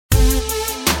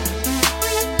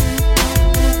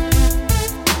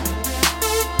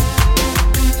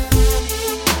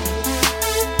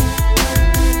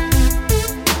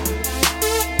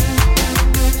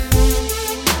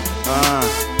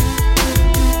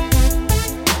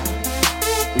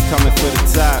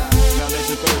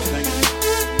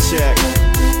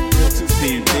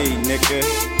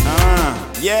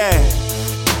nigga. Yeah.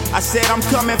 I said I'm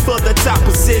coming for the top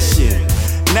position.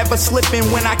 Never slipping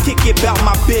when I kick it about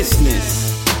my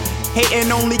business.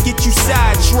 Hating only get you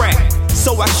sidetracked.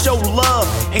 So I show love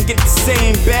and get the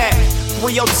same back.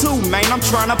 302, man, I'm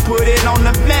tryna put it on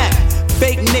the map.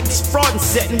 Fake niggas fraud and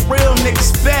setting real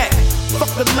niggas back. Fuck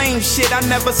the lame shit, I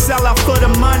never sell out for the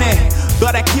money.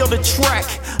 But I kill the track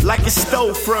like it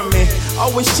stole from me.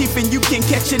 Always cheap and you can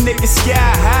catch a nigga sky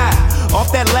high.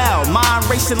 Off that loud, mind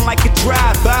racing like a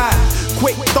drive-by.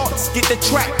 Quick thoughts, get the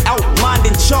track outlined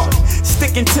in chalk.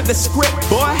 Sticking to the script,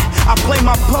 boy, I play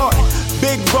my part.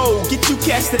 Big role, get you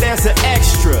casted as an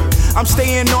extra. I'm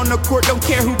staying on the court, don't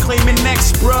care who claiming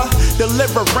next, bruh.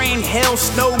 Deliver rain, hail,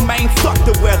 snow, man, fuck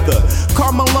the weather.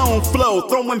 Carmelone flow,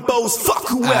 throwing bows, fuck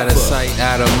whoever. Out of sight,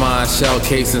 out of mind, shell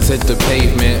casings hit the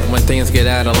pavement. When things get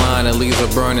out of line, it leaves a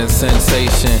burning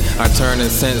sensation. I turn and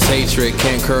sense hatred,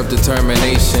 can't curb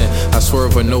determination. I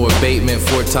swerve with no abatement,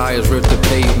 4 tires rip the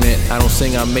pavement. I don't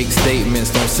sing, I make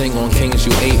statements, don't sing on kings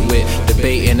you ate with.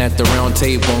 Debating at the round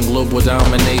table on global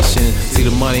domination. See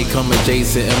the money come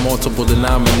adjacent in multiple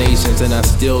denominations, and I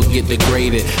still get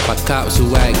degraded by cops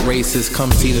who act racist.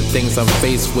 Come see the things I'm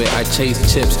faced with. I chase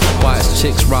chips, watch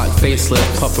chicks rock facelift,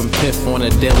 puffin' piff on a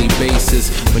daily basis.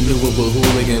 Maneuver with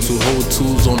hooligans who hold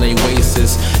tools on their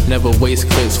waists. Never waste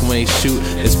clips when they shoot,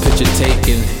 it's picture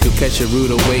taken. You'll catch a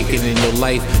rude awakening in your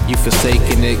life, you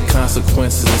forsaken it.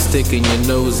 Consequences of sticking your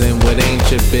nose in what ain't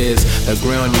your biz. The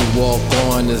ground you walk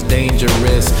on is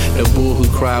dangerous. The bull who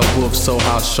cried wolf, so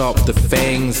how sharp the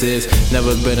fangs is.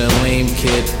 Never been a lame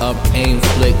kid, up aim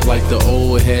flick like the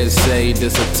old heads say.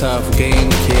 This a tough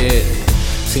game, kid.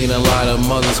 Seen a lot of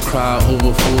mothers cry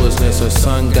over foolishness. Her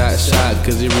son got shot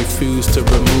cause he refused to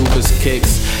remove his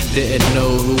kicks. Didn't know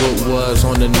who it was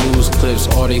on the news clips.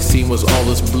 All they seen was all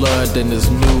this blood and this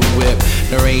new whip.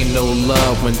 There ain't no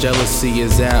love when jealousy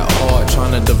is at heart.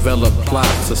 Trying to develop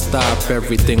plots to stop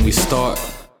everything we start.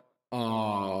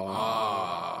 Oh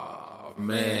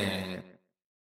man.